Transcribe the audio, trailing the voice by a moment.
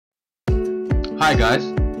Hi guys,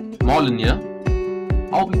 Marlin here.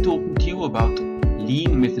 I'll be talking to you about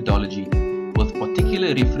lean methodology with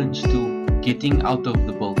particular reference to getting out of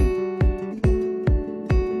the building.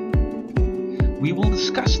 We will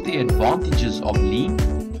discuss the advantages of lean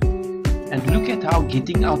and look at how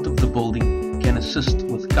getting out of the building can assist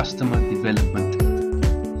with customer development.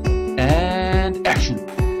 And action!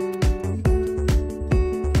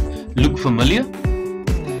 Look familiar?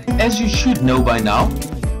 As you should know by now,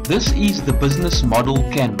 this is the business model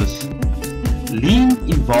canvas. Lean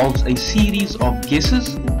involves a series of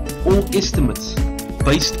guesses or estimates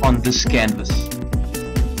based on this canvas.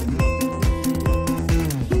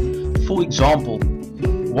 For example,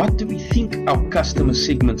 what do we think our customer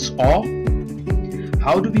segments are?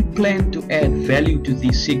 How do we plan to add value to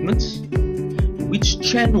these segments? Which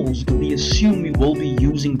channels do we assume we will be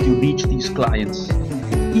using to reach these clients?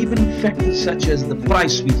 Even factors such as the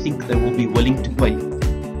price we think they will be willing to pay.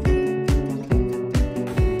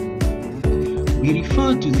 We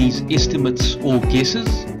refer to these estimates or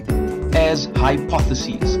guesses as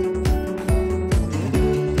hypotheses.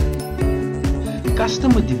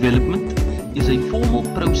 Customer development is a formal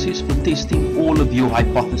process for testing all of your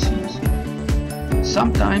hypotheses.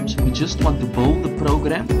 Sometimes we just want to build the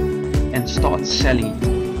program and start selling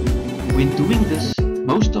it. When doing this,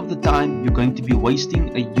 most of the time you're going to be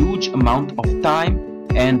wasting a huge amount of time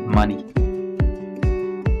and money.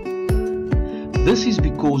 This is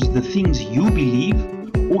because the things you believe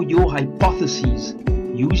or your hypotheses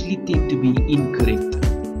usually tend to be incorrect.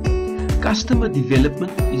 Customer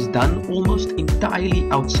development is done almost entirely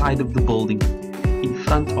outside of the building, in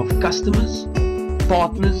front of customers,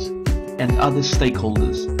 partners, and other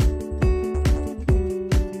stakeholders.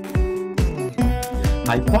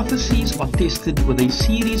 Hypotheses are tested with a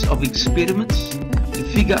series of experiments to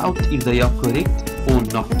figure out if they are correct or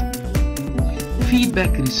not.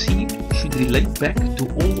 Feedback received should relate back to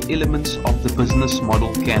all elements of the business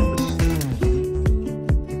model canvas.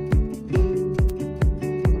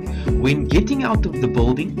 When getting out of the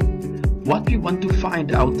building, what we want to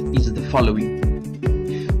find out is the following.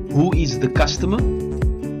 Who is the customer?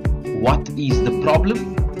 What is the problem?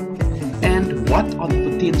 And what are the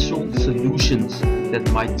potential solutions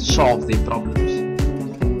that might solve their problems?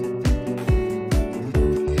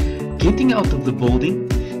 Getting out of the building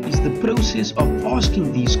is the process of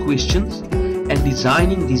asking these questions and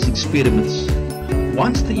designing these experiments.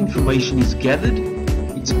 Once the information is gathered,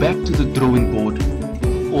 it's back to the drawing board,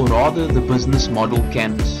 or rather the business model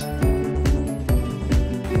canvas.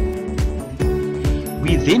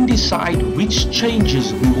 We then decide which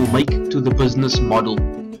changes we will make to the business model.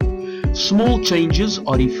 Small changes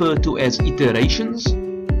are referred to as iterations,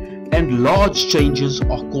 and large changes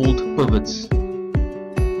are called pivots.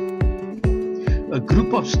 A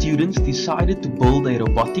group of students decided to build a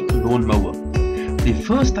robotic lawnmower. Their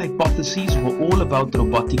first hypotheses were all about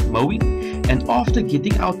robotic mowing, and after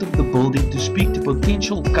getting out of the building to speak to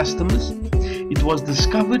potential customers, it was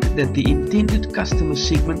discovered that the intended customer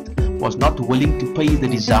segment was not willing to pay the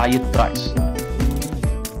desired price.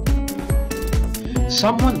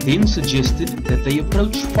 Someone then suggested that they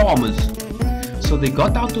approach farmers, so they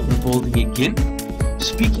got out of the building again,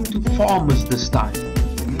 speaking to farmers this time.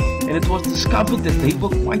 And it was discovered that they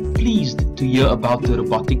were quite pleased to hear about the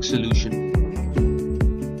robotic solution.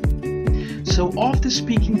 So after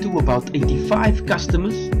speaking to about 85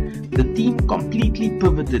 customers, the team completely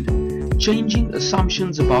pivoted, changing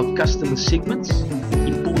assumptions about customer segments,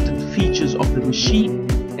 important features of the machine,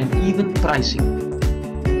 and even pricing.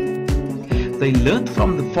 They learned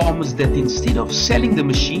from the farmers that instead of selling the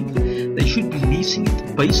machine, they should be leasing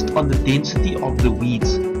it based on the density of the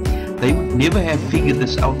weeds. They would never have figured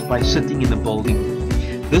this out by sitting in a building.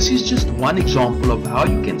 This is just one example of how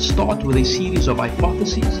you can start with a series of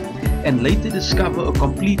hypotheses and later discover a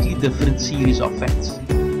completely different series of facts.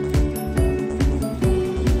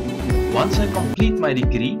 Once I complete my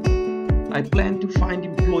degree, I plan to find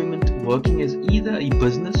employment working as either a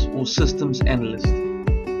business or systems analyst.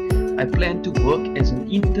 I plan to work as an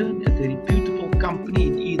intern at a reputable company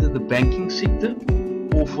in either the banking sector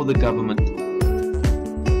or for the government.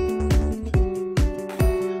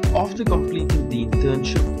 After completing the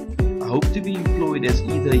internship, I hope to be employed as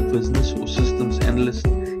either a business or systems analyst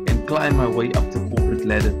and climb my way up the corporate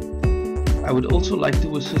ladder. I would also like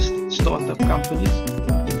to assist startup companies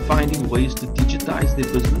in finding ways to digitize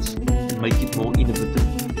their business and make it more innovative.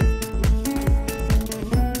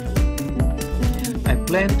 I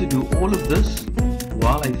plan to do all of this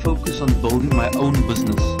while I focus on building my own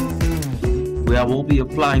business, where I will be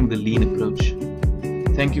applying the lean approach.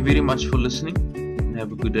 Thank you very much for listening.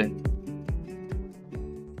 Have a good day.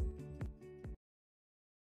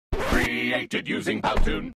 created using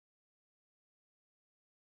Powtoon.